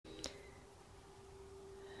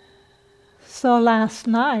So last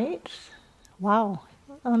night, wow,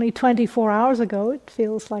 only 24 hours ago, it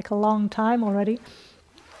feels like a long time already.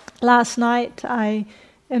 Last night I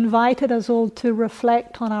invited us all to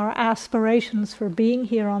reflect on our aspirations for being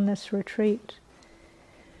here on this retreat.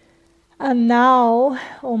 And now,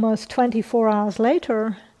 almost 24 hours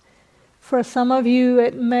later, for some of you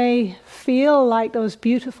it may feel like those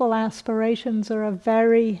beautiful aspirations are a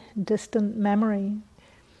very distant memory.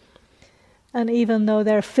 And even though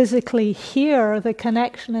they're physically here, the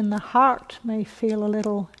connection in the heart may feel a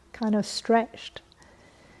little kind of stretched.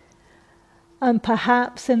 And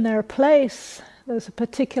perhaps in their place, there's a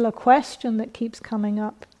particular question that keeps coming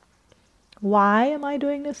up. Why am I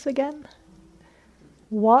doing this again?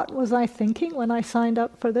 What was I thinking when I signed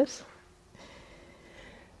up for this?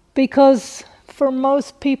 Because for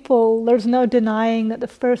most people, there's no denying that the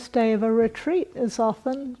first day of a retreat is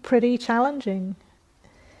often pretty challenging.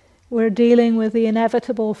 We're dealing with the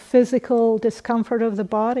inevitable physical discomfort of the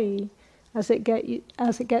body as it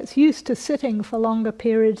gets used to sitting for longer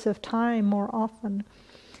periods of time more often.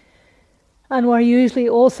 And we're usually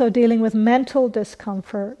also dealing with mental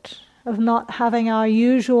discomfort of not having our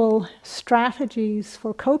usual strategies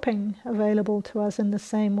for coping available to us in the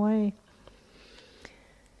same way.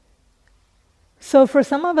 So for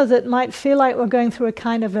some of us it might feel like we're going through a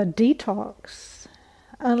kind of a detox.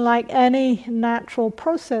 And like any natural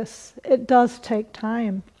process, it does take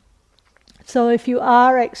time. So if you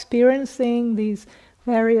are experiencing these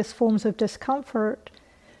various forms of discomfort,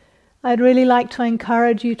 I'd really like to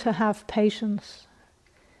encourage you to have patience,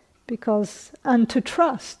 and to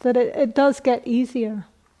trust that it does get easier.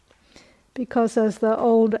 Because as the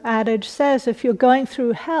old adage says, if you're going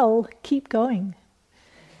through hell, keep going.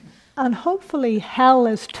 And hopefully hell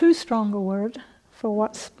is too strong a word for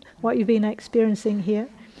what you've been experiencing here.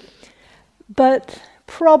 But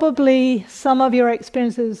probably some of your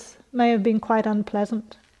experiences may have been quite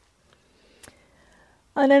unpleasant.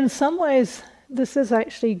 And in some ways, this is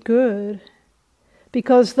actually good,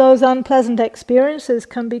 because those unpleasant experiences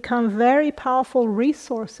can become very powerful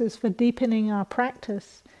resources for deepening our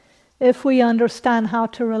practice if we understand how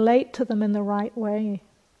to relate to them in the right way.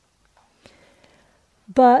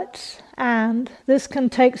 And this can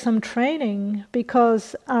take some training,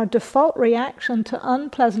 because our default reaction to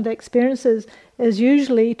unpleasant experiences is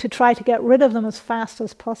usually to try to get rid of them as fast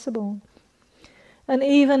as possible. And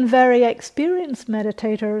even very experienced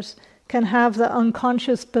meditators can have the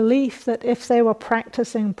unconscious belief that if they were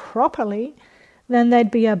practicing properly, then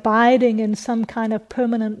they'd be abiding in some kind of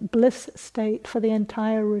permanent bliss state for the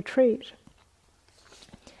entire retreat.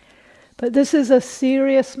 But this is a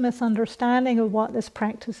serious misunderstanding of what this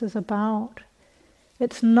practice is about.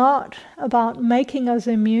 It's not about making us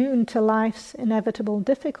immune to life's inevitable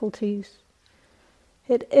difficulties.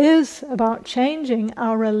 It is about changing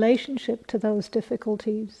our relationship to those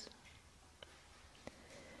difficulties.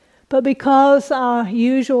 But because our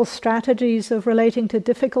usual strategies of relating to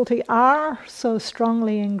difficulty are so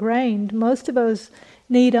strongly ingrained, most of us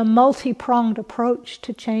need a multi-pronged approach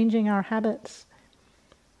to changing our habits.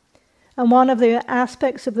 And one of the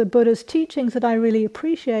aspects of the Buddha's teachings that I really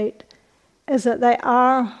appreciate is that they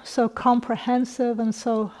are so comprehensive and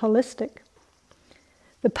so holistic.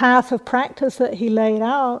 The path of practice that he laid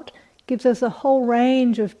out gives us a whole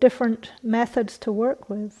range of different methods to work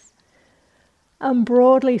with. And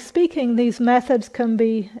broadly speaking, these methods can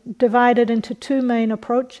be divided into two main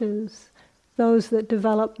approaches: those that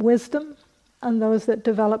develop wisdom and those that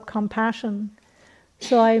develop compassion.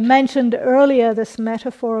 So I mentioned earlier this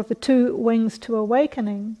metaphor of the two wings to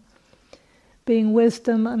awakening, being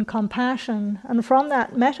wisdom and compassion. And from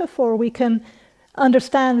that metaphor we can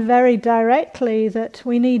understand very directly that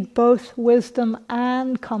we need both wisdom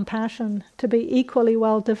and compassion to be equally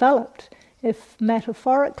well developed if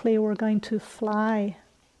metaphorically we're going to fly.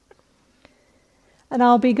 And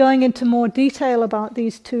I'll be going into more detail about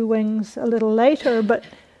these two wings a little later, but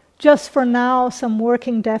just for now, some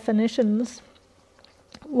working definitions.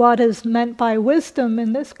 What is meant by wisdom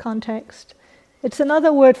in this context? It's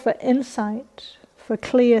another word for insight, for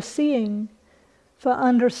clear seeing, for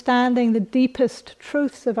understanding the deepest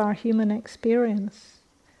truths of our human experience.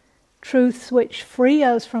 Truths which free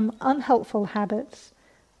us from unhelpful habits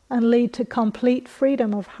and lead to complete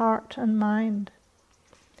freedom of heart and mind.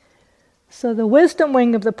 So the wisdom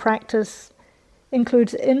wing of the practice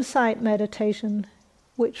includes insight meditation,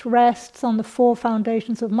 which rests on the four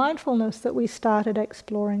foundations of mindfulness that we started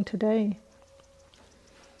exploring today.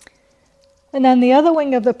 And then the other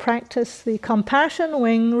wing of the practice, the compassion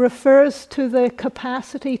wing, refers to the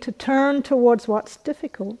capacity to turn towards what's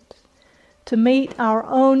difficult, to meet our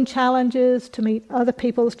own challenges, to meet other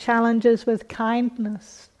people's challenges with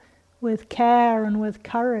kindness, with care and with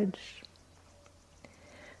courage.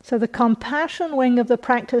 So the compassion wing of the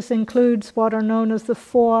practice includes what are known as the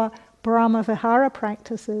 4 Brahmavihara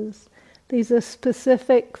practices. These are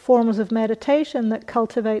specific forms of meditation that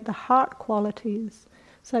cultivate the heart qualities,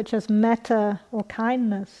 such as metta or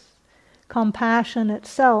kindness, compassion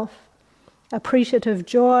itself, appreciative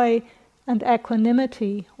joy, and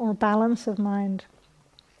equanimity or balance of mind.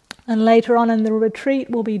 And later on in the retreat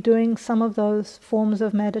we'll be doing some of those forms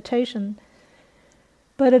of meditation.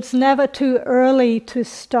 But it's never too early to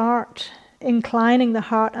start inclining the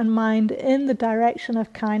heart and mind in the direction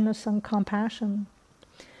of kindness and compassion.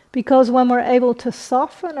 Because when we're able to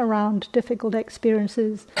soften around difficult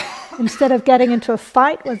experiences, instead of getting into a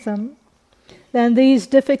fight with them, then these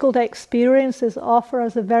difficult experiences offer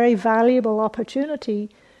us a very valuable opportunity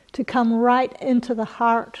to come right into the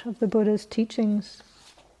heart of the Buddha's teachings,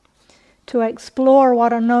 to explore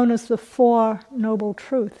what are known as the 4 Noble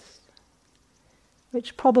Truths,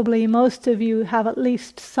 which probably most of you have at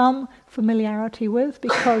least some familiarity with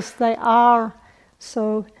because they are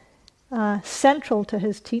so central to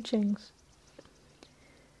his teachings.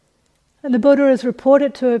 And the Buddha is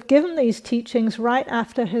reported to have given these teachings right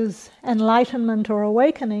after his enlightenment or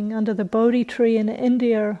awakening under the Bodhi tree in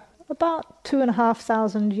India about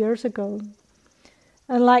 2,500 years ago.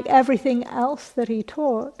 And like everything else that he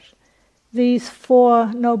taught, these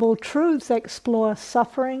 4 noble truths explore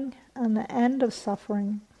suffering and the end of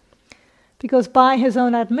suffering. Because by his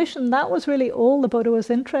own admission, that was really all the Buddha was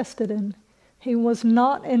interested in. He was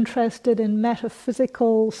not interested in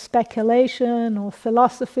metaphysical speculation or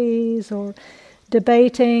philosophies or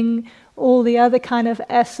debating all the other kind of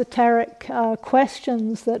esoteric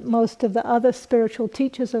questions that most of the other spiritual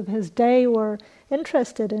teachers of his day were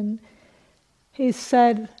interested in. He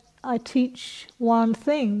said, I teach one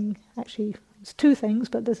thing. Actually, it's 2 things,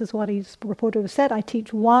 but this is what he's reported to have said. I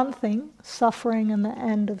teach one thing, suffering and the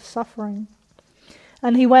end of suffering.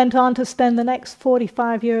 And he went on to spend the next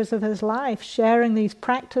 45 years of his life sharing these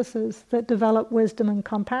practices that develop wisdom and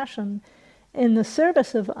compassion in the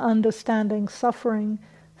service of understanding suffering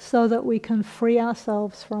so that we can free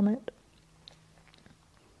ourselves from it.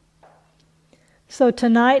 So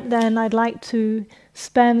tonight then I'd like to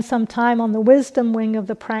spend some time on the wisdom wing of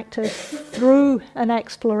the practice through an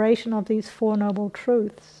exploration of these 4 noble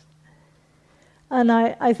truths. And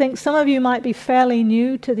I think some of you might be fairly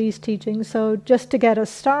new to these teachings, so just to get us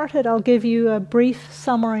started, I'll give you a brief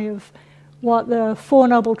summary of what the 4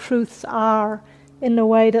 noble truths are in the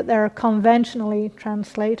way that they're conventionally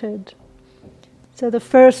translated. So the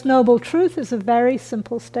first noble truth is a very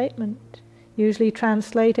simple statement, usually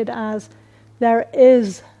translated as, there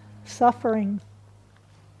is suffering.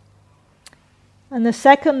 And the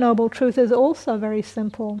second noble truth is also very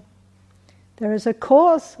simple. There is a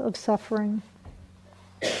cause of suffering.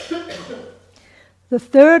 The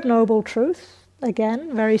third noble truth,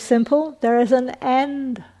 again, very simple, there is an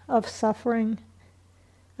end of suffering.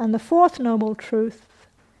 And the fourth noble truth,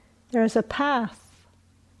 there is a path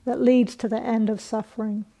that leads to the end of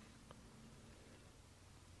suffering.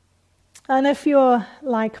 And if you're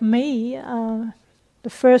like me, the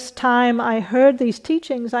first time I heard these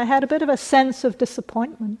teachings, I had a bit of a sense of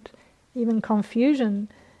disappointment, even confusion.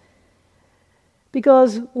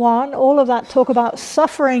 Because, one, all of that talk about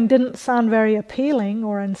suffering didn't sound very appealing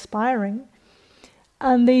or inspiring.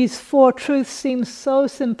 And these 4 truths seem so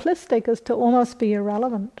simplistic as to almost be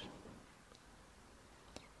irrelevant.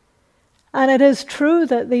 And it is true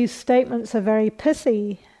that these statements are very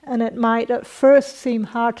pithy, and it might at first seem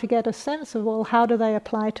hard to get a sense of, well, how do they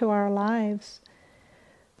apply to our lives?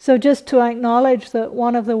 So just to acknowledge that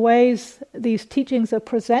one of the ways these teachings are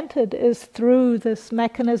presented is through this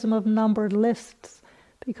mechanism of numbered lists,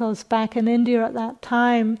 because back in India at that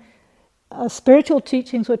time, spiritual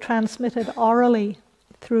teachings were transmitted orally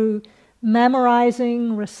through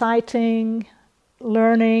memorizing, reciting,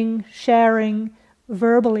 learning, sharing,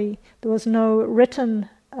 verbally. There was no written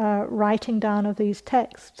writing down of these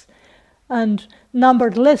texts. And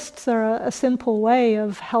numbered lists are a simple way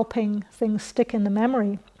of helping things stick in the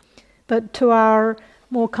memory. But to our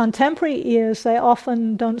more contemporary ears, they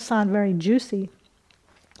often don't sound very juicy.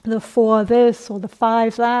 The 4 this, or the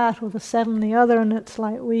 5 that, or the 7 the other, and it's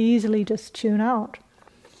like we easily just tune out.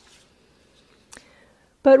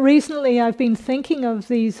 But recently I've been thinking of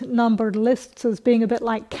these numbered lists as being a bit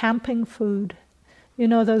like camping food. You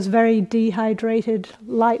know, those very dehydrated,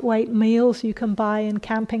 lightweight meals you can buy in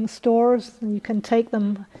camping stores, and you can take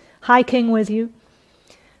them hiking with you.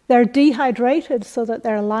 They're dehydrated so that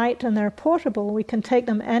they're light and they're portable. We can take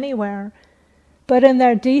them anywhere. But in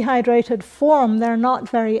their dehydrated form, they're not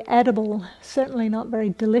very edible, certainly not very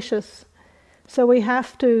delicious. So we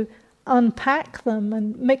have to unpack them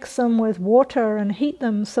and mix them with water and heat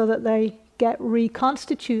them so that they get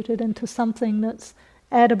reconstituted into something that's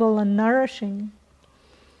edible and nourishing.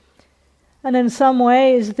 And in some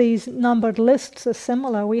ways, these numbered lists are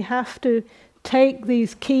similar. We have to take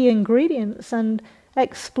these key ingredients and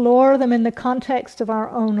explore them in the context of our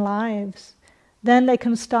own lives. Then they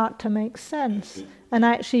can start to make sense and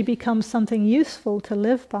actually become something useful to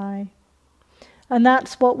live by. And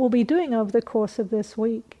that's what we'll be doing over the course of this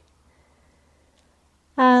week.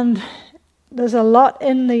 And there's a lot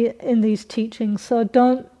in these teachings, so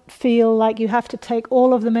don't feel like you have to take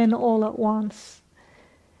all of them in all at once.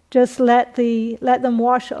 Just let them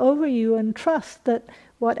wash over you and trust that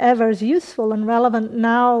whatever is useful and relevant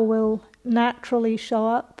now will naturally show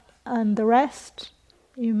up, and the rest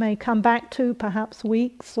you may come back to perhaps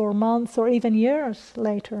weeks or months or even years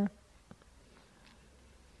later.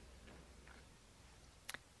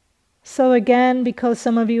 So again, because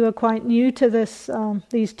some of you are quite new to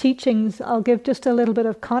these teachings, I'll give just a little bit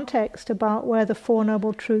of context about where the Four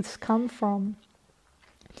Noble Truths come from.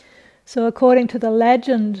 So according to the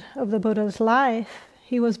legend of the Buddha's life,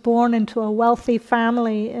 he was born into a wealthy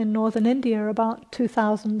family in northern India about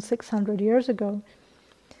 2,600 years ago.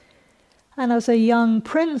 And as a young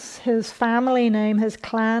prince, his family name, his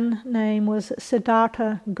clan name was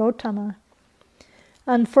Siddhartha Gautama.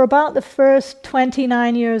 And for about the first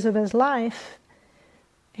 29 years of his life,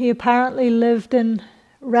 he apparently lived in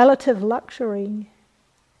relative luxury.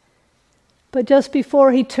 But just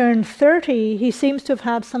before he turned 30, he seems to have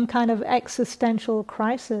had some kind of existential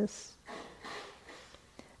crisis.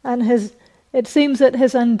 And it seems that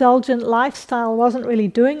his indulgent lifestyle wasn't really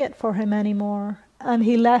doing it for him anymore. And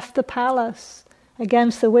he left the palace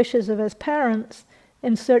against the wishes of his parents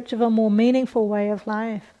in search of a more meaningful way of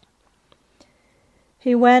life.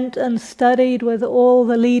 He went and studied with all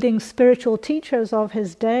the leading spiritual teachers of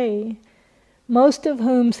his day, most of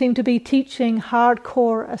whom seemed to be teaching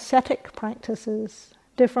hardcore ascetic practices,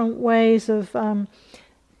 different ways of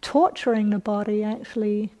torturing the body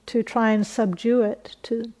actually to try and subdue it,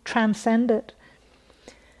 to transcend it.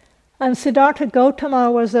 And Siddhartha Gautama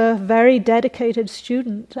was a very dedicated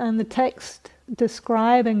student, and the texts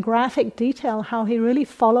describe in graphic detail how he really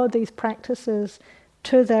followed these practices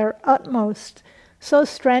to their utmost, so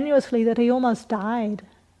strenuously that he almost died.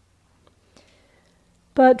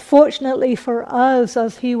 But fortunately for us,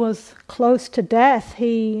 as he was close to death,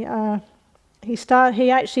 he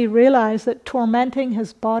actually realized that tormenting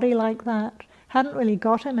his body like that hadn't really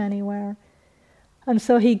got him anywhere. And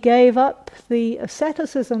so he gave up the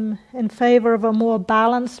asceticism in favor of a more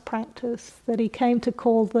balanced practice that he came to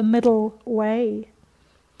call the middle way.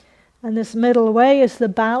 And this middle way is the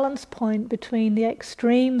balance point between the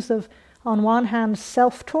extremes of, on one hand,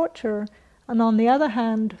 self-torture, and on the other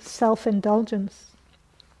hand, self-indulgence.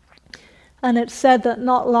 And it's said that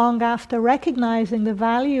not long after recognizing the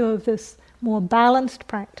value of this more balanced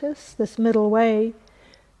practice, this middle way,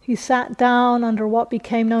 he sat down under what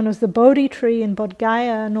became known as the Bodhi tree in Bodh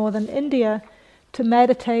Gaya, northern India, to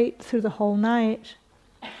meditate through the whole night.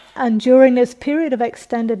 And during this period of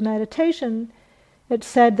extended meditation, it's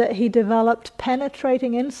said that he developed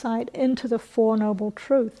penetrating insight into the Four Noble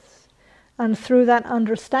Truths. And through that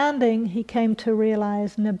understanding, he came to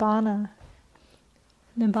realize Nibbana.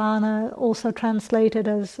 Nibbana, also translated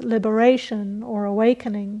as liberation or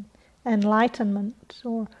awakening, enlightenment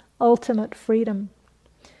or ultimate freedom.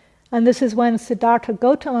 And this is when Siddhartha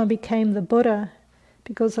Gautama became the Buddha,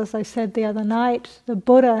 because as I said the other night, the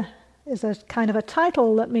Buddha is a kind of a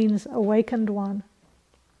title that means awakened one.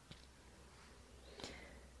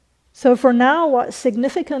 So for now, what's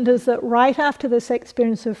significant is that right after this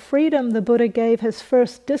experience of freedom, the Buddha gave his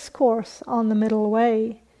first discourse on the middle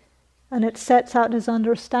way, and it sets out his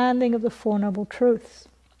understanding of the Four Noble Truths.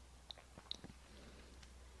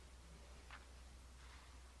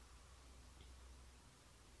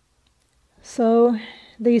 So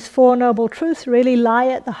these Four Noble Truths really lie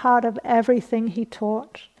at the heart of everything he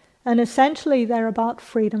taught, and essentially they're about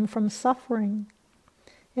freedom from suffering.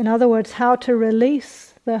 In other words, how to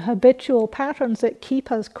release the habitual patterns that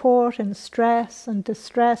keep us caught in stress and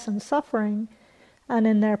distress and suffering, and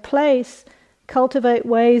in their place, cultivate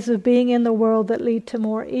ways of being in the world that lead to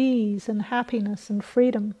more ease and happiness and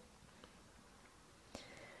freedom.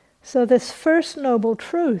 So this first noble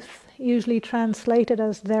truth, usually translated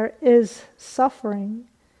as there is suffering,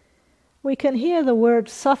 we can hear the word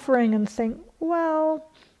suffering and think, well,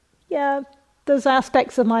 yeah, there's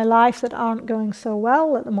aspects of my life that aren't going so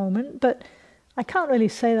well at the moment, but I can't really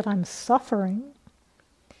say that I'm suffering.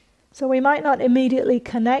 So we might not immediately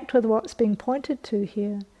connect with what's being pointed to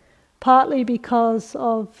here, partly because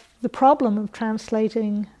of the problem of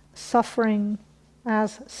translating suffering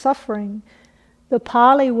as suffering. The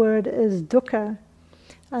Pali word is dukkha.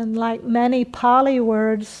 And like many Pali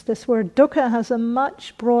words, this word dukkha has a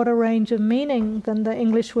much broader range of meaning than the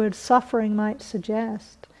English word suffering might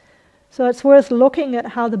suggest. So it's worth looking at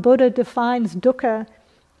how the Buddha defines dukkha,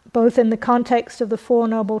 both in the context of the Four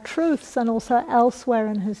Noble Truths and also elsewhere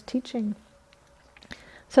in his teaching.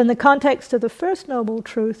 So in the context of the First Noble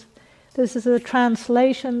Truth, this is a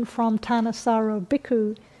translation from Thanissaro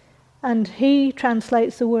Bhikkhu, and he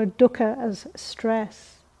translates the word dukkha as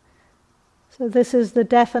stress. So this is the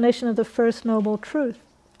definition of the First Noble Truth.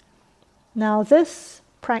 Now this,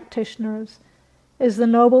 practitioners, is the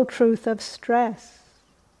Noble Truth of stress.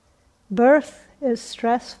 Birth is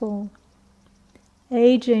stressful.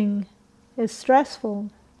 Aging is stressful.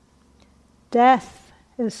 Death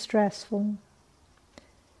is stressful.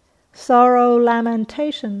 Sorrow,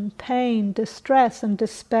 lamentation, pain, distress, and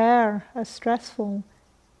despair are stressful.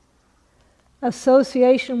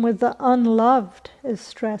 Association with the unloved is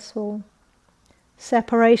stressful.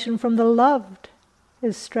 Separation from the loved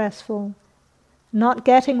is stressful. Not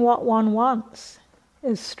getting what one wants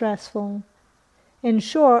is stressful. In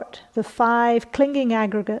short, the 5 clinging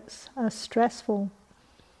aggregates are stressful.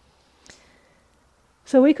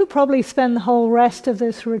 So we could probably spend the whole rest of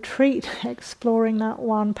this retreat exploring that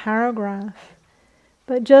one paragraph.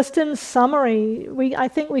 But just in summary, I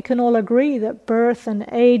think we can all agree that birth and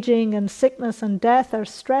aging and sickness and death are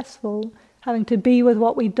stressful. Having to be with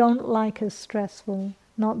what we don't like is stressful.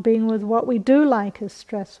 Not being with what we do like is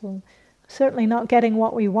stressful. Certainly not getting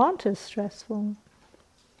what we want is stressful.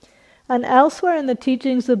 And elsewhere in the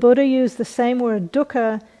teachings, the Buddha used the same word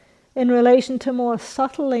dukkha in relation to more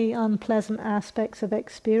subtly unpleasant aspects of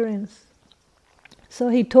experience. So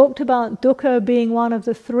he talked about dukkha being one of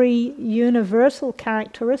the 3 universal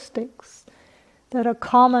characteristics that are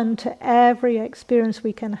common to every experience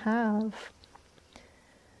we can have.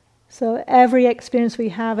 So every experience we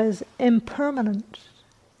have is impermanent.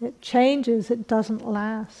 It changes, it doesn't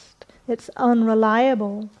last. It's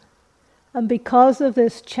unreliable. And because of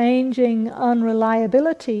this changing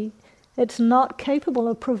unreliability, it's not capable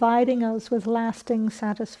of providing us with lasting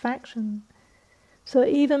satisfaction. So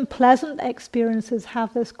even pleasant experiences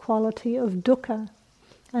have this quality of dukkha.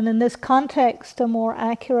 And in this context, a more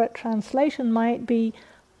accurate translation might be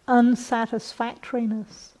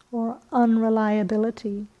unsatisfactoriness or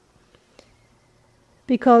unreliability.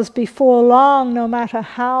 Because before long, no matter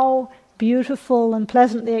how beautiful and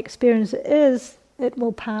pleasant the experience is, it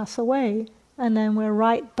will pass away. And then we're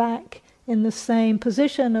right back in the same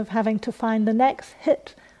position of having to find the next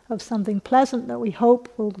hit of something pleasant that we hope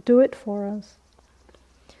will do it for us.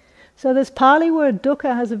 So this Pali word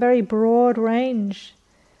dukkha has a very broad range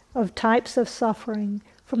of types of suffering,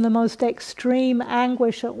 from the most extreme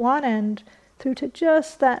anguish at one end through to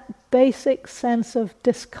just that basic sense of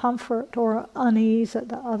discomfort or unease at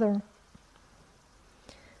the other.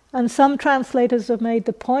 And some translators have made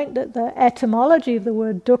the point that the etymology of the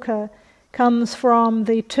word dukkha comes from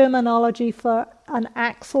the terminology for an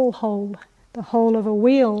axle hole, the hole of a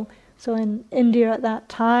wheel. So in India at that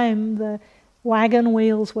time, the wagon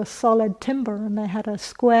wheels were solid timber and they had a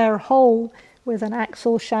square hole with an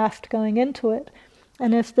axle shaft going into it.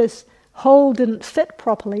 And if this hole didn't fit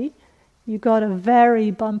properly, you got a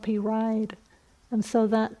very bumpy ride. And so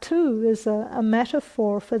that too is a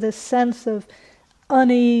metaphor for this sense of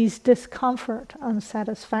unease, discomfort,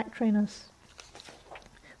 unsatisfactoriness.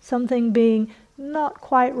 Something being not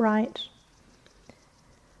quite right.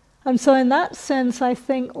 And so in that sense, I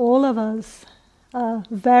think all of us are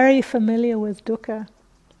very familiar with dukkha.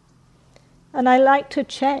 And I like to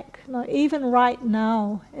check, even right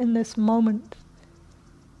now, in this moment,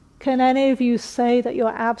 can any of you say that you're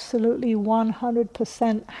absolutely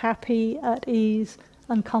 100% happy, at ease,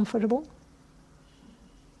 and comfortable?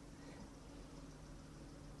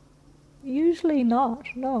 Usually not,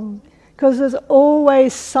 no. Because there's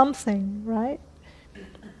always something, right?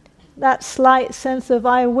 That slight sense of,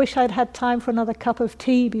 I wish I'd had time for another cup of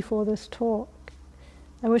tea before this talk.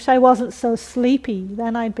 I wish I wasn't so sleepy,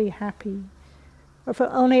 then I'd be happy. Or if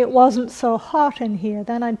only it wasn't so hot in here,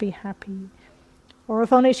 then I'd be happy. Or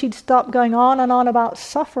if only she'd stop going on and on about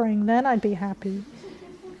suffering, then I'd be happy.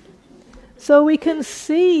 So we can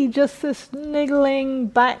see just this niggling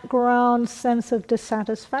background sense of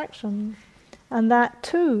dissatisfaction. And that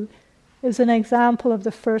too is an example of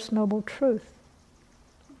the First Noble Truth.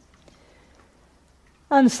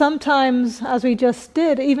 And sometimes, as we just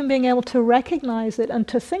did, even being able to recognize it and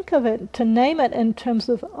to think of it, to name it in terms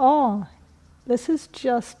of, oh, this is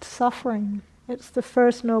just suffering. It's the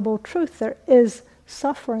First Noble Truth. There is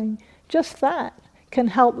suffering. Just that can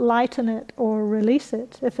help lighten it or release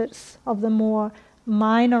it if it's of the more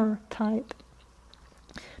minor type.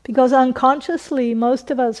 Because unconsciously, most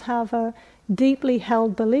of us have a deeply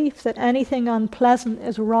held belief that anything unpleasant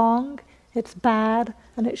is wrong, it's bad,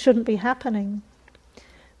 and it shouldn't be happening.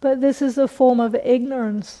 But this is a form of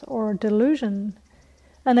ignorance or delusion,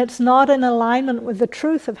 and it's not in alignment with the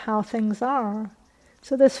truth of how things are.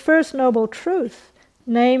 So this first noble truth,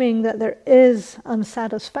 naming that there is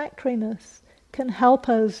unsatisfactoriness, can help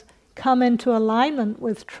us come into alignment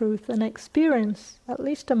with truth and experience at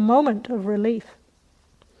least a moment of relief.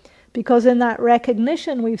 Because in that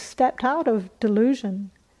recognition we've stepped out of delusion,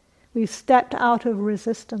 we've stepped out of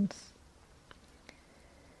resistance.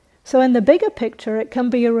 So in the bigger picture, it can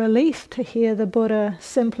be a relief to hear the Buddha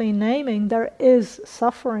simply naming there is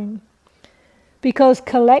suffering. Because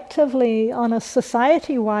collectively, on a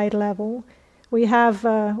society-wide level, we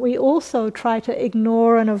also try to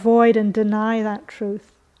ignore and avoid and deny that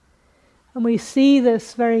truth. And we see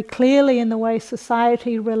this very clearly in the way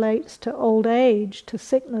society relates to old age, to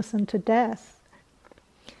sickness and to death.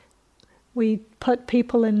 We put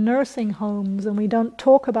people in nursing homes and we don't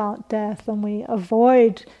talk about death, and we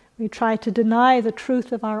try to deny the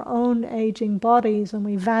truth of our own aging bodies, and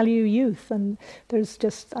we value youth. And there's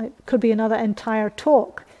could be another entire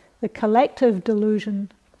talk, the collective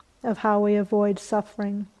delusion of how we avoid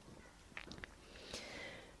suffering.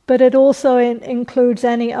 But it also includes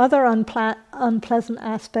any other unpleasant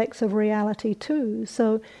aspects of reality too.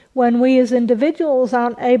 So when we as individuals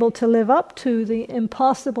aren't able to live up to the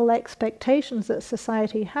impossible expectations that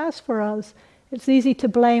society has for us, it's easy to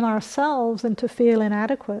blame ourselves and to feel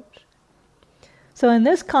inadequate. So in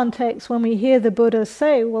this context, when we hear the Buddha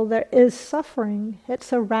say, well, there is suffering,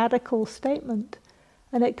 it's a radical statement.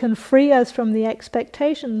 And it can free us from the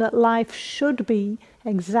expectation that life should be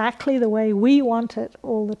exactly the way we want it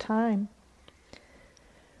all the time.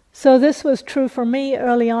 So this was true for me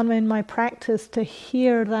early on in my practice. To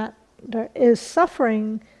hear that there is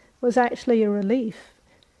suffering was actually a relief,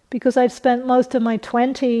 because I'd spent most of my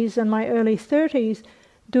 20s and my early 30s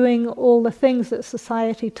doing all the things that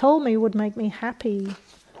society told me would make me happy.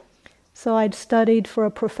 So I'd studied for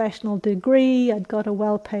a professional degree, I'd got a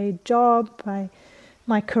well-paid job,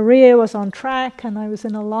 my career was on track, and I was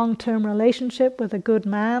in a long-term relationship with a good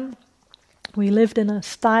man. We lived in a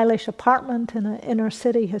stylish apartment in an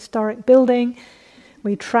inner-city historic building.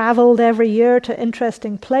 We traveled every year to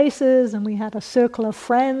interesting places, and we had a circle of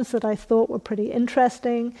friends that I thought were pretty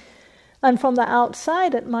interesting. And from the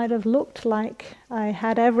outside, it might have looked like I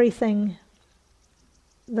had everything,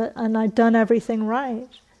 and I'd done everything right.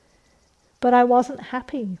 But I wasn't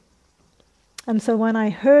happy. And so when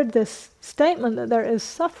I heard this statement that there is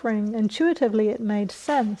suffering, intuitively it made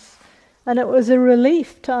sense. And it was a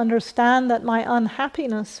relief to understand that my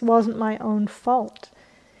unhappiness wasn't my own fault.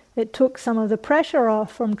 It took some of the pressure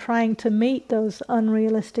off from trying to meet those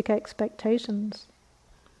unrealistic expectations.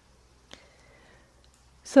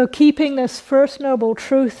 So keeping this first noble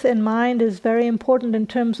truth in mind is very important in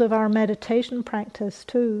terms of our meditation practice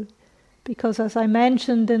too. Because as I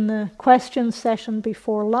mentioned in the question session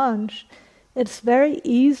before lunch, it's very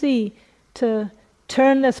easy to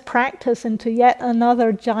turn this practice into yet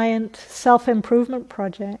another giant self-improvement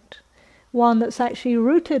project, one that's actually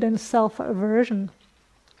rooted in self-aversion.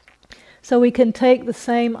 So we can take the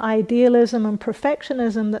same idealism and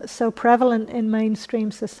perfectionism that's so prevalent in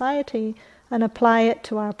mainstream society and apply it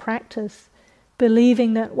to our practice,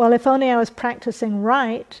 believing that, well, if only I was practicing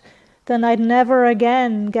right, then I'd never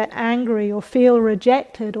again get angry or feel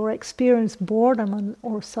rejected or experience boredom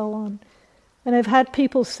or so on. And I've had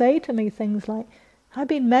people say to me things like, I've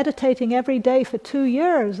been meditating every day for 2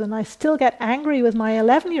 years and I still get angry with my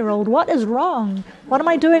 11-year-old. What is wrong? What am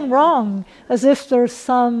I doing wrong? As if there's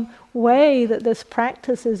some way that this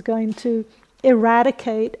practice is going to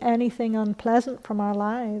eradicate anything unpleasant from our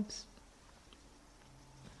lives.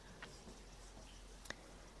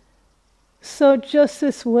 So just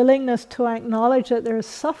this willingness to acknowledge that there is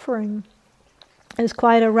suffering is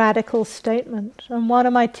quite a radical statement. And one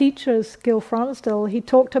of my teachers, Gil Fronsdal, he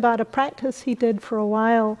talked about a practice he did for a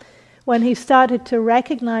while when he started to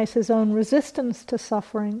recognize his own resistance to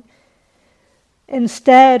suffering.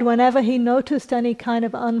 Instead, whenever he noticed any kind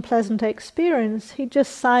of unpleasant experience, he'd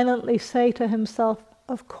just silently say to himself,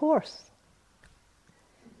 of course.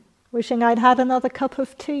 Wishing I'd had another cup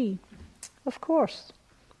of tea. Of course.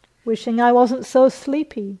 Wishing I wasn't so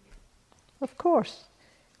sleepy. Of course.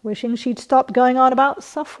 Wishing she'd stopped going on about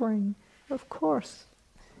suffering. Of course.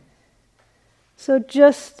 So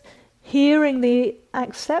just hearing the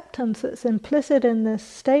acceptance that's implicit in this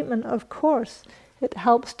statement, of course, it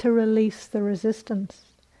helps to release the resistance.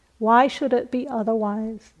 Why should it be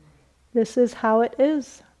otherwise? This is how it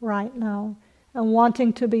is right now. And wanting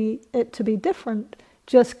it to be different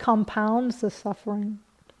just compounds the suffering.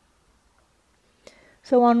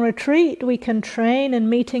 So on retreat, we can train in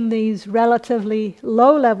meeting these relatively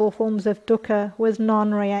low-level forms of dukkha with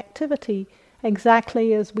non-reactivity,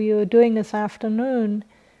 exactly as we were doing this afternoon,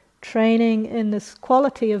 training in this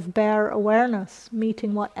quality of bare awareness,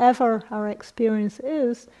 meeting whatever our experience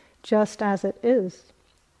is, just as it is.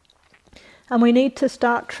 And we need to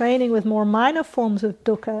start training with more minor forms of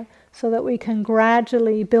dukkha so that we can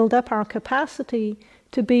gradually build up our capacity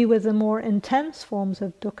to be with the more intense forms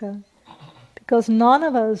of dukkha. Because none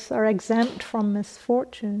of us are exempt from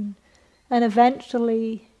misfortune. And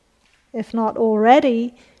eventually, if not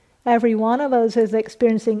already, every one of us is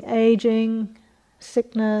experiencing aging,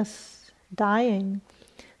 sickness, dying.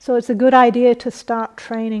 So it's a good idea to start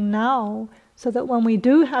training now so that when we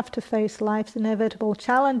do have to face life's inevitable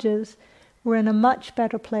challenges, we're in a much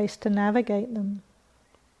better place to navigate them.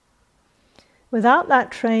 Without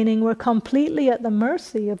that training, we're completely at the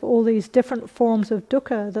mercy of all these different forms of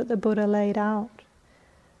dukkha that the Buddha laid out.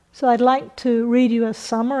 So I'd like to read you a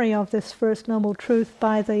summary of this First Noble Truth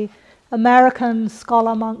by the American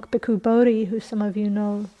scholar monk Bhikkhu Bodhi, who some of you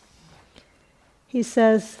know. He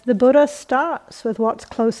says, "The Buddha starts with what's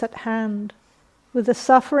close at hand, with the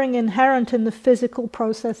suffering inherent in the physical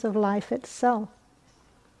process of life itself.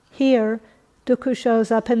 Here, dukkha shows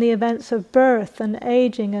up in the events of birth and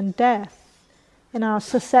aging and death, in our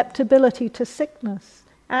susceptibility to sickness,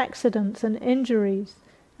 accidents and injuries,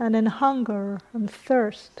 and in hunger and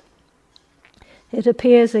thirst. It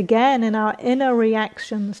appears again in our inner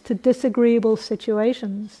reactions to disagreeable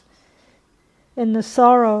situations, in the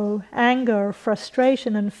sorrow, anger,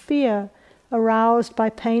 frustration and fear aroused by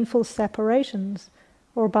painful separations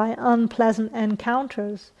or by unpleasant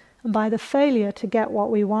encounters and by the failure to get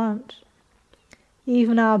what we want.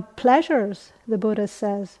 Even our pleasures, the Buddha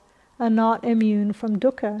says, are not immune from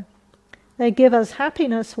dukkha. They give us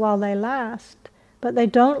happiness while they last, but they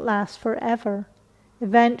don't last forever.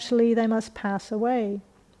 Eventually they must pass away.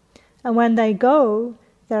 And when they go,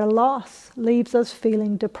 their loss leaves us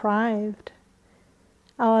feeling deprived.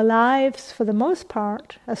 Our lives, for the most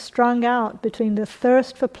part, are strung out between the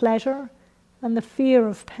thirst for pleasure and the fear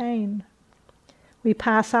of pain. We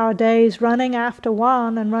pass our days running after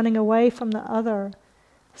one and running away from the other,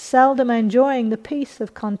 seldom enjoying the peace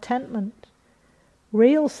of contentment.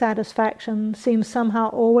 Real satisfaction seems somehow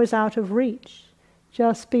always out of reach,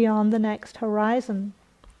 just beyond the next horizon.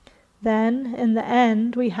 Then, in the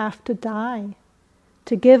end, we have to die,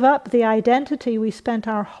 to give up the identity we spent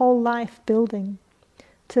our whole life building,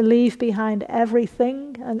 to leave behind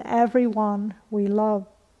everything and everyone we love.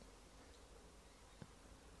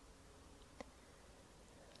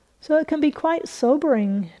 So it can be quite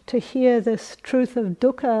sobering to hear this truth of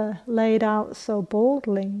dukkha laid out so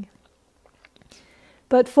boldly.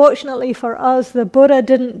 But fortunately for us, the Buddha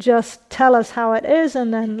didn't just tell us how it is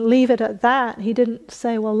and then leave it at that. He didn't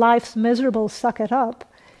say, well, life's miserable, suck it up.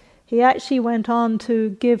 He actually went on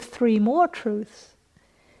to give 3 more truths.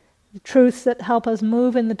 Truths that help us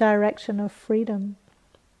move in the direction of freedom.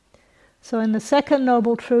 So in the second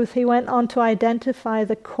noble truth, he went on to identify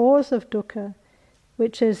the cause of dukkha,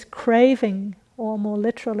 which is craving, or more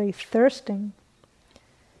literally, thirsting.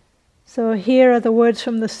 So here are the words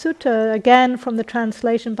from the sutta, again from the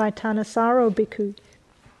translation by Thanissaro Bhikkhu.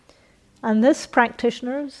 And this,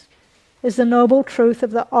 practitioners, is the noble truth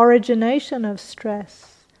of the origination of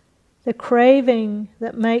stress, the craving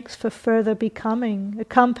that makes for further becoming,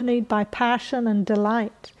 accompanied by passion and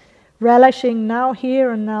delight, relishing now here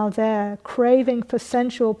and now there, craving for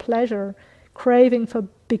sensual pleasure, craving for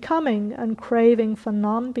becoming and craving for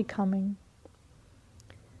non-becoming.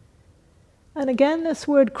 And again, this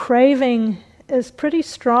word craving is pretty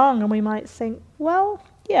strong, and we might think, well,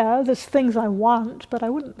 yeah, there's things I want, but I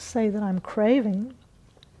wouldn't say that I'm craving.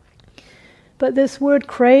 But this word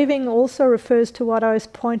craving also refers to what I was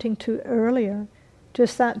pointing to earlier,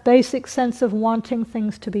 just that basic sense of wanting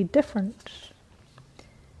things to be different.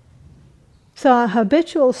 So our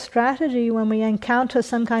habitual strategy when we encounter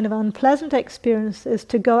some kind of unpleasant experience is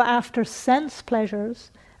to go after sense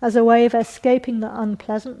pleasures as a way of escaping the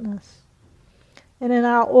unpleasantness. And in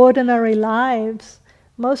our ordinary lives,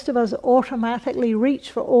 most of us automatically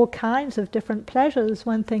reach for all kinds of different pleasures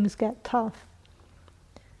when things get tough.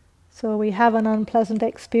 So we have an unpleasant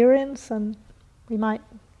experience and we might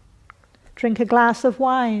drink a glass of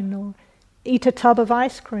wine or eat a tub of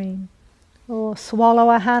ice cream or swallow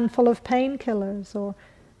a handful of painkillers or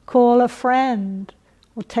call a friend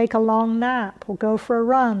or take a long nap or go for a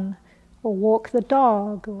run or walk the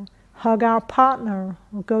dog or hug our partner,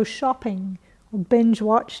 or go shopping, or binge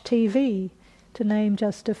watch TV, to name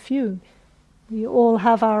just a few. We all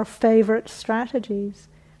have our favorite strategies.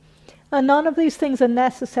 And none of these things are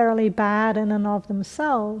necessarily bad in and of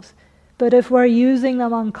themselves, but if we're using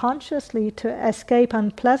them unconsciously to escape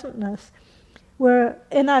unpleasantness, we're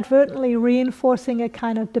inadvertently reinforcing a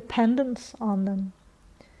kind of dependence on them,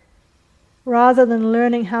 rather than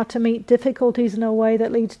learning how to meet difficulties in a way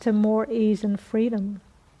that leads to more ease and freedom.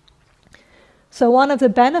 So one of the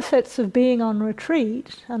benefits of being on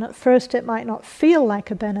retreat, and at first it might not feel like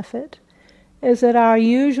a benefit, is that our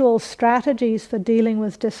usual strategies for dealing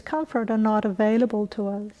with discomfort are not available to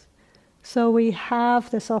us. So we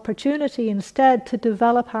have this opportunity instead to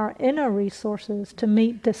develop our inner resources to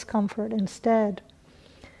meet discomfort instead.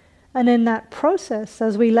 And in that process,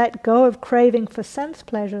 as we let go of craving for sense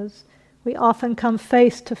pleasures, we often come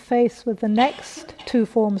face to face with the next two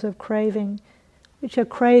forms of craving, which are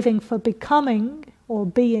craving for becoming or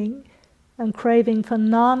being, and craving for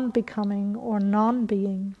non-becoming or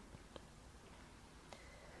non-being.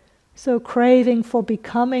 So craving for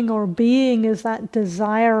becoming or being is that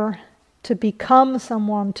desire to become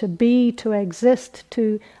someone, to be, to exist,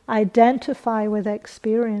 to identify with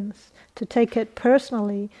experience, to take it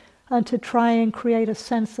personally, and to try and create a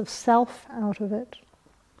sense of self out of it.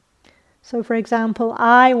 So for example,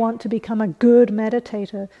 I want to become a good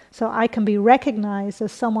meditator, so I can be recognized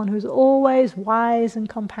as someone who's always wise and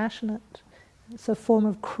compassionate. It's a form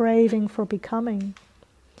of craving for becoming.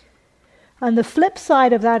 And the flip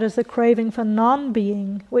side of that is the craving for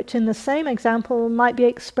non-being, which in the same example might be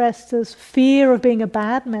expressed as fear of being a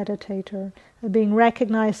bad meditator, of being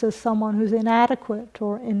recognized as someone who's inadequate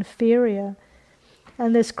or inferior.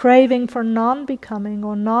 And this craving for non-becoming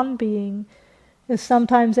or non-being is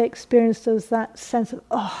sometimes experienced as that sense of,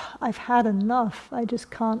 I've had enough, I just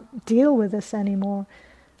can't deal with this anymore.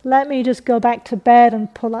 Let me just go back to bed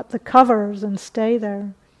and pull up the covers and stay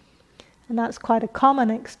there. And that's quite a common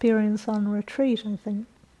experience on retreat, I think.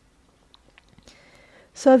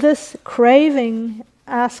 So this craving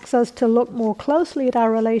asks us to look more closely at our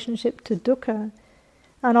relationship to dukkha.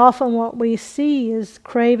 And often what we see is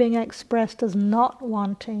craving expressed as not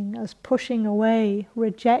wanting, as pushing away,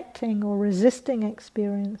 rejecting or resisting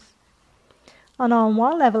experience. And on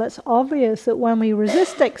one level it's obvious that when we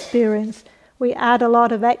resist experience, we add a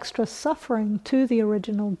lot of extra suffering to the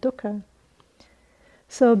original dukkha.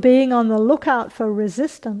 So being on the lookout for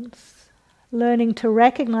resistance, learning to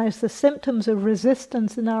recognize the symptoms of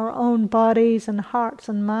resistance in our own bodies and hearts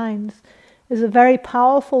and minds, is a very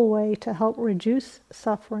powerful way to help reduce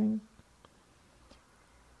suffering.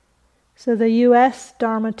 So the US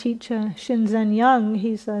Dharma teacher Shinzen Young,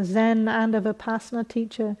 he's a Zen and a Vipassana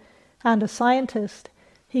teacher and a scientist,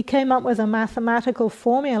 he came up with a mathematical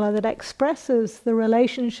formula that expresses the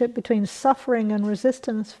relationship between suffering and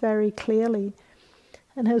resistance very clearly.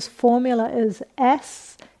 And his formula is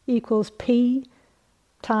S equals P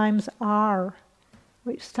times R,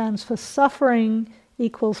 which stands for suffering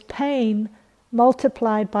equals pain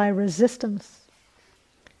multiplied by resistance.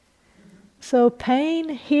 So pain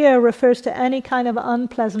here refers to any kind of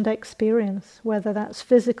unpleasant experience, whether that's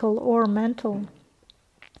physical or mental.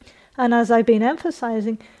 And as I've been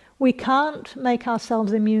emphasizing, we can't make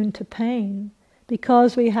ourselves immune to pain.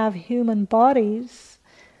 Because we have human bodies,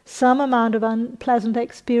 some amount of unpleasant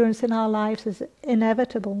experience in our lives is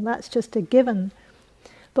inevitable. That's just a given.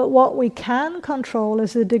 But what we can control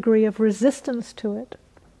is the degree of resistance to it.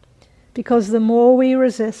 Because the more we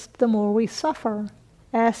resist, the more we suffer.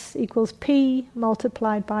 S equals P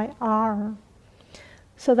multiplied by R.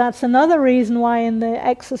 So that's another reason why in the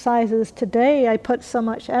exercises today I put so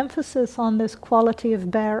much emphasis on this quality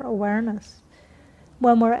of bare awareness.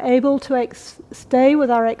 When we're able to stay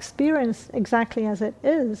with our experience exactly as it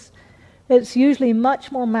is, it's usually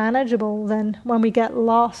much more manageable than when we get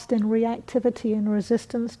lost in reactivity and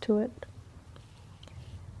resistance to it.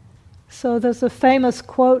 So there's a famous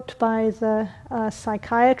quote by the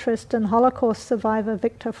psychiatrist and Holocaust survivor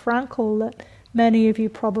Viktor Frankl that many of you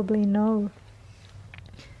probably know.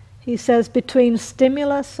 He says, between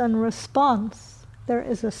stimulus and response, there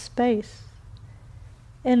is a space.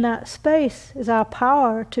 In that space is our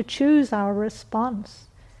power to choose our response.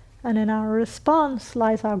 And in our response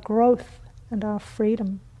lies our growth and our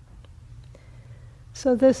freedom.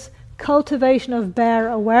 So this cultivation of bare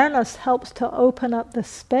awareness helps to open up the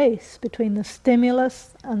space between the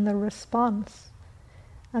stimulus and the response.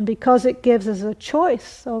 And because it gives us a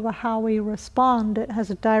choice over how we respond, it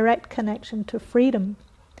has a direct connection to freedom.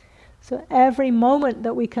 So every moment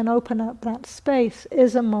that we can open up that space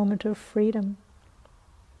is a moment of freedom.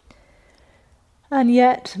 And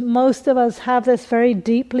yet most of us have this very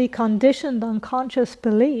deeply conditioned unconscious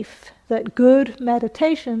belief that good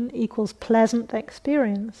meditation equals pleasant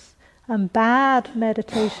experience and bad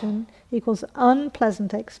meditation equals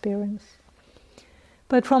unpleasant experience.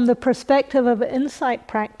 But from the perspective of insight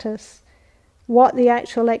practice, what the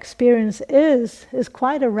actual experience is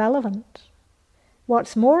quite irrelevant.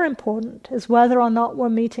 What's more important is whether or not we're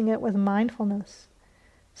meeting it with mindfulness.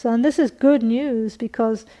 And this is good news,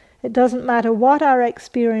 because it doesn't matter what our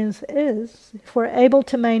experience is. If we're able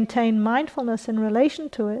to maintain mindfulness in relation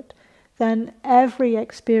to it, then every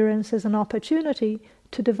experience is an opportunity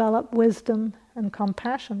to develop wisdom and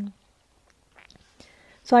compassion.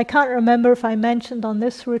 So I can't remember if I mentioned on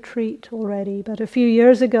this retreat already, but a few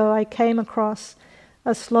years ago I came across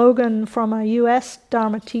a slogan from a US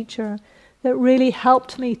Dharma teacher that really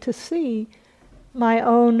helped me to see my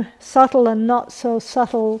own subtle and not so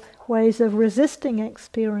subtle ways of resisting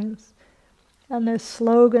experience. And the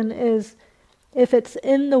slogan is, if it's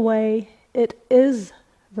in the way, it is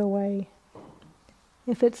the way.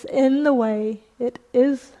 If it's in the way, it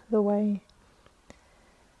is the way.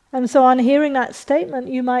 And so on hearing that statement,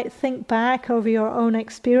 you might think back over your own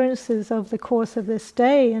experiences over the course of this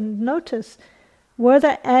day and notice, were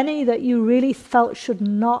there any that you really felt should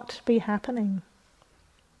not be happening?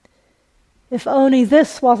 If only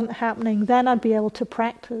this wasn't happening, then I'd be able to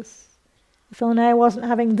practice. If only I wasn't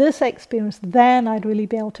having this experience, then I'd really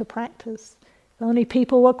be able to practice. If only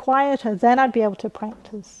people were quieter, then I'd be able to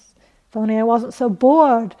practice. If only I wasn't so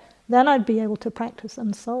bored, then I'd be able to practice,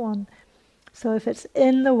 and so on. So if it's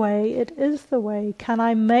in the way, it is the way. Can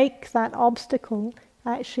I make that obstacle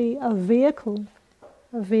actually a vehicle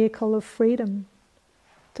of freedom?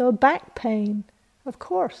 So back pain, of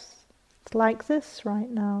course, it's like this right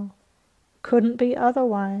now. Couldn't be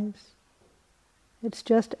otherwise. It's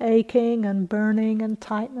just aching and burning and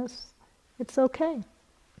tightness. It's okay.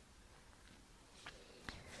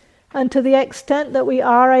 And to the extent that we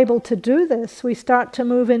are able to do this, we start to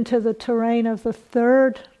move into the terrain of the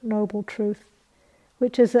third noble truth,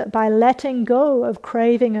 which is that by letting go of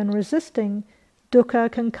craving and resisting, dukkha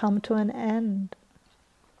can come to an end.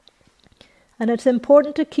 And it's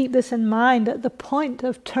important to keep this in mind, that the point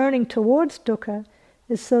of turning towards dukkha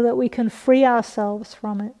is so that we can free ourselves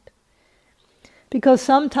from it. Because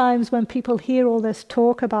sometimes when people hear all this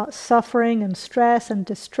talk about suffering and stress and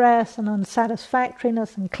distress and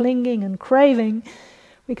unsatisfactoriness and clinging and craving,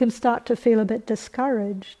 we can start to feel a bit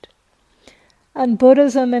discouraged. And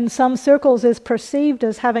Buddhism in some circles is perceived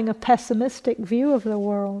as having a pessimistic view of the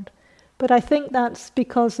world. But I think that's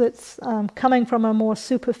because it's coming from a more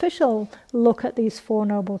superficial look at these Four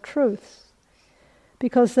Noble Truths.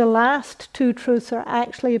 Because the last two truths are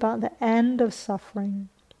actually about the end of suffering.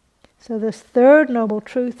 So this third noble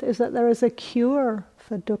truth is that there is a cure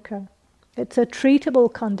for dukkha. It's a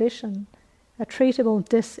treatable condition, a treatable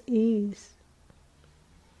dis-ease.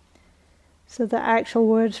 So the actual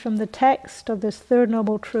words from the text of this third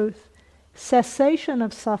noble truth, cessation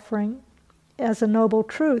of suffering as a noble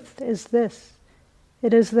truth is this.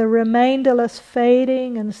 It is the remainderless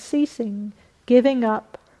fading and ceasing, giving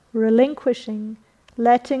up, relinquishing,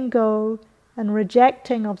 letting go and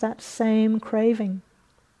rejecting of that same craving.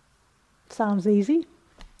 Sounds easy.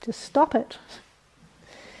 Just stop it.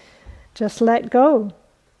 Just let go.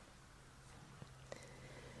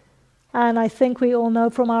 And I think we all know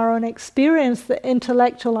from our own experience that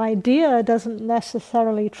intellectual idea doesn't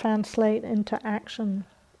necessarily translate into action.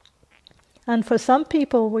 And for some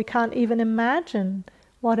people, we can't even imagine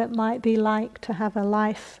what it might be like to have a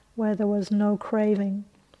life where there was no craving.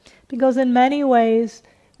 Because in many ways,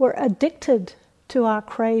 we're addicted to our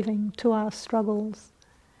craving, to our struggles.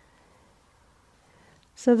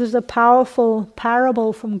 So there's a powerful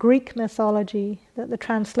parable from Greek mythology that the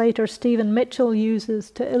translator Stephen Mitchell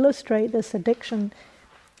uses to illustrate this addiction.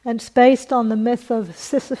 And it's based on the myth of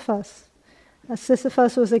Sisyphus.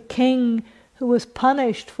 Sisyphus was a king who was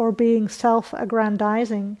punished for being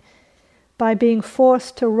self-aggrandizing by being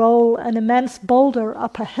forced to roll an immense boulder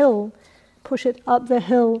up a hill, push it up the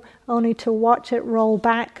hill, only to watch it roll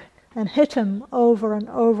back and hit him over and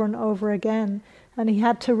over and over again. And he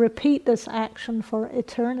had to repeat this action for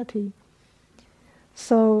eternity.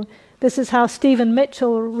 So this is how Stephen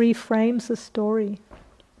Mitchell reframes the story.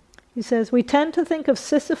 He says, we tend to think of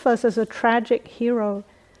Sisyphus as a tragic hero,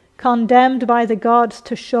 condemned by the gods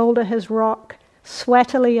to shoulder his rock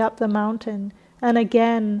sweatily up the mountain, and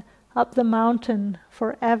again up the mountain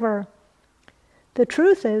forever. The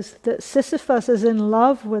truth is that Sisyphus is in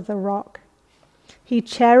love with the rock. He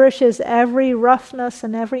cherishes every roughness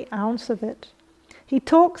and every ounce of it. He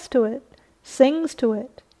talks to it, sings to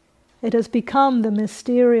it. It has become the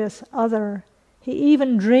mysterious other. He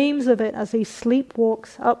even dreams of it as he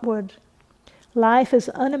sleepwalks upward. Life is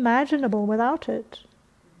unimaginable without it,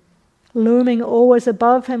 looming always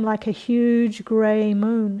above him like a huge grey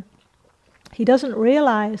moon. He doesn't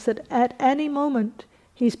realize that at any moment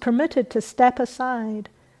he's permitted to step aside,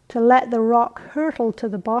 to let the rock hurtle to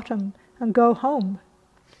the bottom and go home.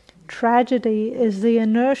 Tragedy is the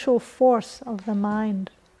inertial force of the mind.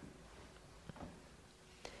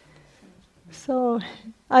 So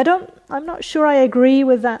I'm not sure I agree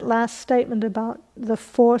with that last statement about the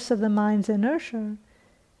force of the mind's inertia,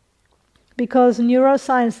 because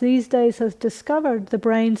neuroscience these days has discovered the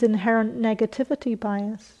brain's inherent negativity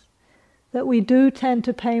bias, that we do tend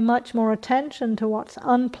to pay much more attention to what's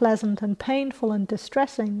unpleasant and painful and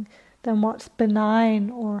distressing than what's benign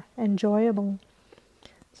or enjoyable.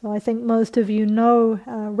 So I think most of you know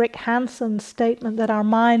Rick Hanson's statement that our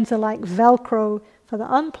minds are like Velcro for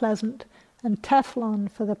the unpleasant and Teflon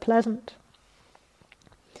for the pleasant.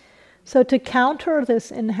 So to counter this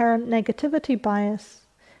inherent negativity bias,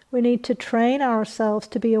 we need to train ourselves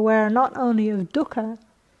to be aware not only of dukkha,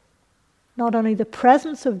 not only the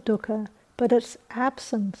presence of dukkha, but its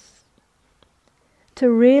absence. To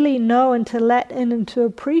really know and to let in and to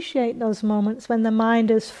appreciate those moments when the mind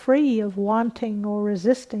is free of wanting or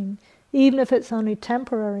resisting, even if it's only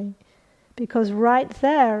temporary. Because right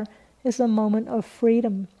there is a moment of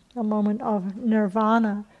freedom, a moment of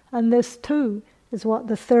nirvana. And this too is what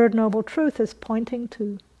the third noble truth is pointing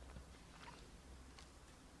to.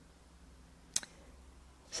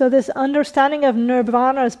 So this understanding of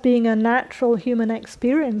nirvana as being a natural human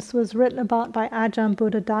experience was written about by Ajahn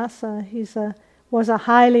Buddhadasa. He was a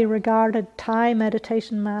highly regarded Thai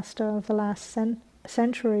meditation master of the last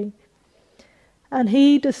century. And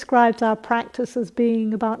he describes our practice as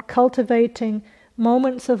being about cultivating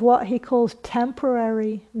moments of what he calls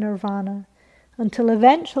temporary nirvana, until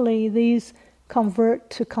eventually these convert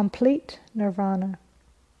to complete nirvana.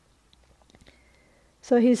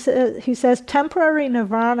 So he says temporary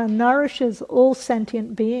nirvana nourishes all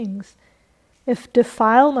sentient beings. If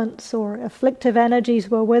defilements or afflictive energies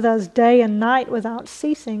were with us day and night without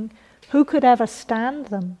ceasing, who could ever stand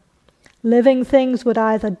them? Living things would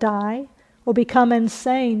either die or become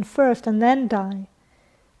insane first and then die.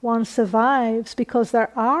 One survives because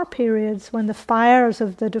there are periods when the fires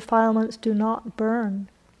of the defilements do not burn.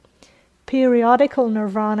 Periodical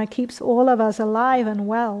nirvana keeps all of us alive and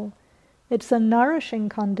well. It's a nourishing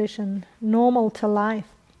condition, normal to life.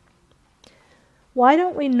 Why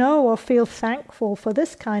don't we know or feel thankful for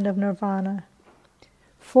this kind of nirvana?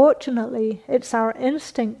 Fortunately, it's our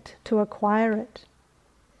instinct to acquire it.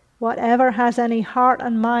 Whatever has any heart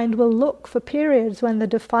and mind will look for periods when the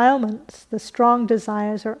defilements, the strong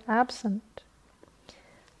desires, are absent.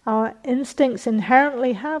 Our instincts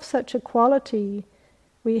inherently have such a quality.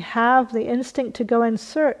 We have the instinct to go in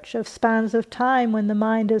search of spans of time when the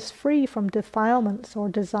mind is free from defilements or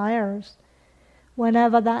desires.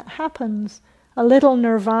 Whenever that happens, a little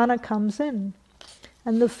nirvana comes in,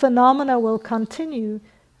 and the phenomena will continue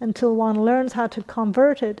until one learns how to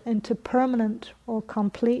convert it into permanent or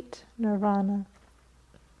complete nirvana.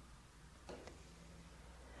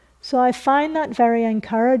 So I find that very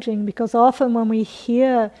encouraging, because often when we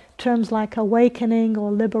hear terms like awakening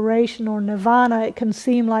or liberation or nirvana, it can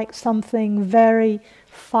seem like something very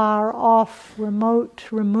far off,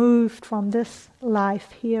 remote, removed from this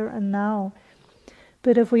life here and now.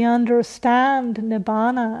 But if we understand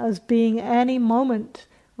nibbana as being any moment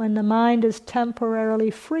when the mind is temporarily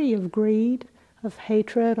free of greed, of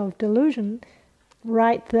hatred, of delusion,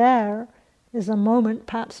 right there is a moment,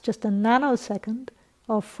 perhaps just a nanosecond,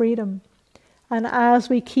 of freedom. And as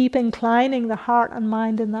we keep inclining the heart and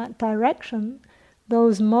mind in that direction,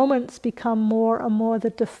 those moments become more and more the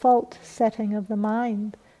default setting of the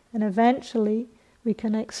mind. And eventually we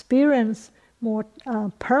can experience more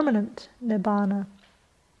permanent nibbana.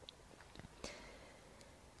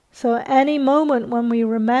 So any moment when we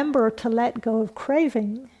remember to let go of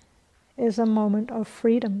craving is a moment of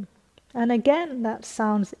freedom. And again, that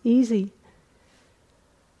sounds easy.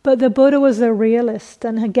 But the Buddha was a realist,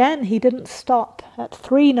 and again, he didn't stop at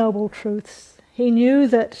 3 noble truths. He knew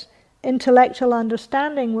that intellectual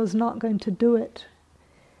understanding was not going to do it.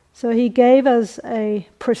 So he gave us a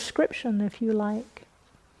prescription, if you like.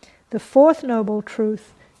 The 4th noble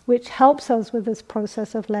truth, which helps us with this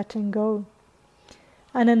process of letting go.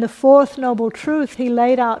 And in the 4th noble truth, he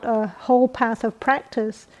laid out a whole path of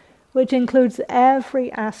practice, which includes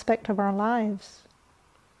every aspect of our lives.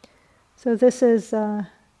 So this is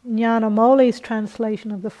Nyanamoli's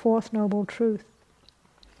translation of the 4th noble truth.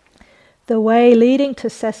 The way leading to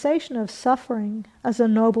cessation of suffering as a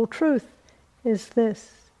noble truth is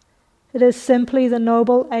this: It is simply the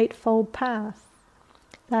Noble Eightfold Path.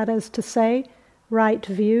 That is to say, right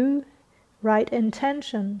view, right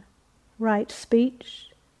intention, right speech,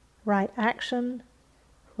 right action,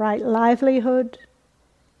 right livelihood,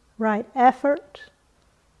 right effort,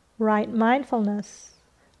 right mindfulness,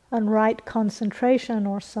 and right concentration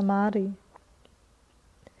or samadhi.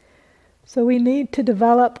 So we need to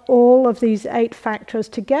develop all of these 8 factors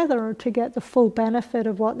together to get the full benefit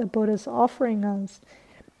of what the Buddha is offering us.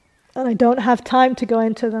 And I don't have time to go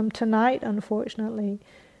into them tonight, unfortunately.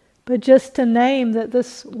 But just to name that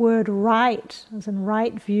this word right, as in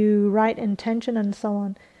right view, right intention and so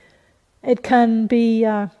on, it can be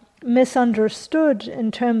misunderstood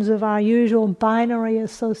in terms of our usual binary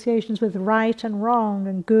associations with right and wrong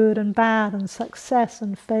and good and bad and success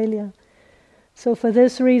and failure. So for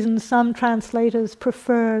this reason, some translators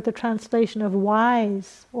prefer the translation of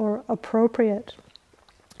wise or appropriate.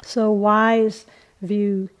 So wise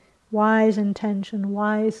view, wise intention,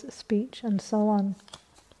 wise speech, and so on.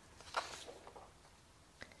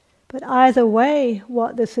 But either way,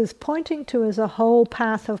 what this is pointing to is a whole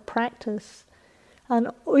path of practice.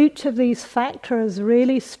 And each of these factors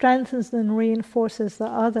really strengthens and reinforces the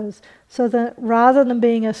others. So that rather than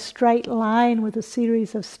being a straight line with a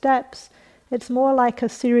series of steps, it's more like a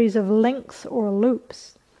series of links or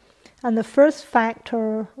loops. And the first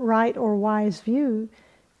factor, right or wise view,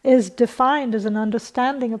 is defined as an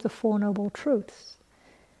understanding of the Four Noble Truths.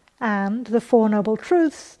 And the Four Noble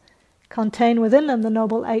Truths contain within them the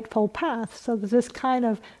Noble Eightfold Path. So there's this kind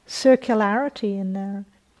of circularity in there.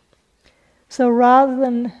 So rather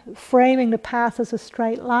than framing the path as a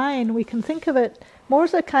straight line, we can think of it more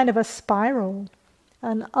as a kind of a spiral,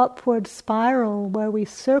 an upward spiral where we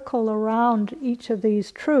circle around each of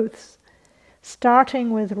these truths, starting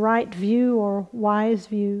with right view or wise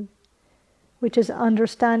view, which is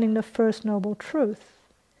understanding the first noble truth.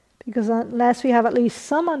 Because unless we have at least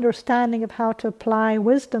some understanding of how to apply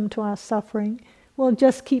wisdom to our suffering, we'll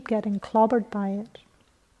just keep getting clobbered by it.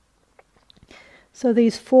 So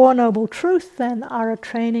these Four Noble Truths then are a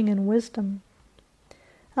training in wisdom.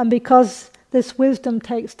 And because this wisdom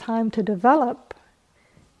takes time to develop,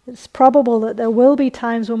 it's probable that there will be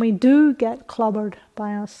times when we do get clobbered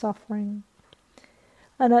by our suffering.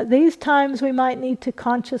 And at these times we might need to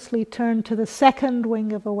consciously turn to the second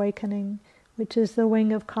wing of awakening, which is the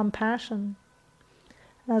wing of compassion.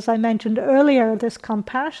 As I mentioned earlier, this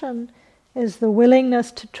compassion is the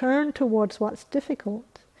willingness to turn towards what's difficult,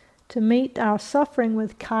 to meet our suffering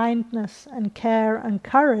with kindness and care and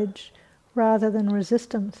courage rather than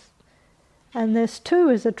resistance. And this too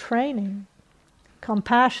is a training.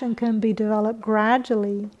 Compassion can be developed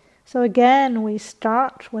gradually. So again, we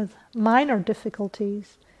start with minor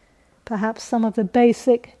difficulties, perhaps some of the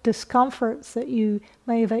basic discomforts that you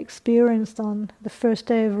may have experienced on the first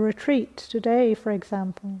day of a retreat, today, for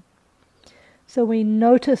example. So we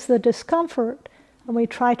notice the discomfort and we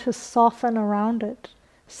try to soften around it,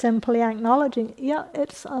 simply acknowledging, yeah,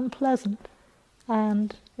 it's unpleasant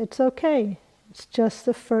and it's okay. It's just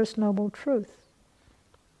the first noble truth.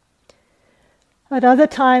 At other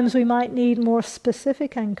times we might need more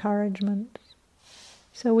specific encouragement.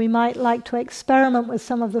 So we might like to experiment with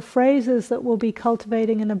some of the phrases that we'll be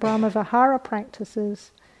cultivating in the Brahmavihara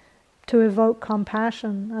practices to evoke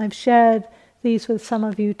compassion. I've shared these with some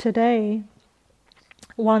of you today.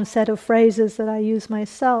 One set of phrases that I use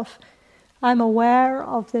myself: I'm aware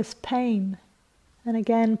of this pain. And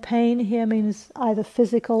again, pain here means either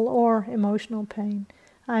physical or emotional pain.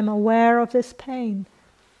 I'm aware of this pain.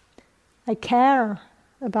 I care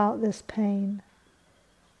about this pain.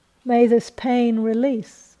 May this pain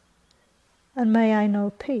release, and may I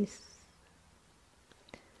know peace.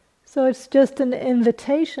 So it's just an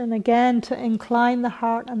invitation again to incline the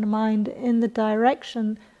heart and mind in the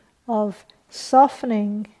direction of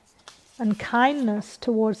softening and kindness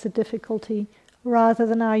towards the difficulty rather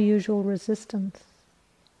than our usual resistance.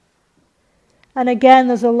 And again,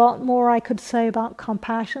 there's a lot more I could say about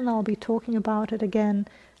compassion. I'll be talking about it again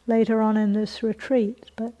later on in this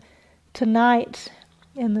retreat. But tonight,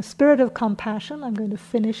 in the spirit of compassion, I'm going to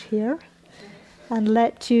finish here and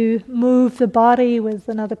let you move the body with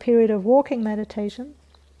another period of walking meditation.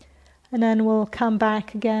 And then we'll come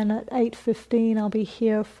back again at 8:15. I'll be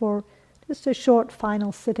here for just a short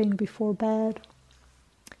final sitting before bed.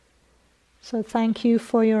 So thank you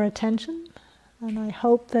for your attention. And I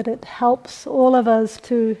hope that it helps all of us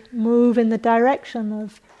to move in the direction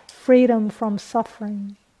of freedom from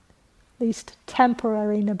suffering, at least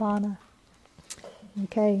temporary nibbana.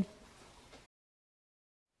 Okay.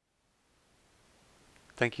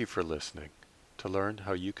 Thank you for listening. To learn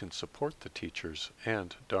how you can support the teachers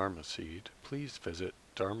and Dharma Seed, please visit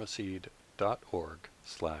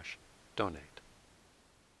dharmaseed.org/donate.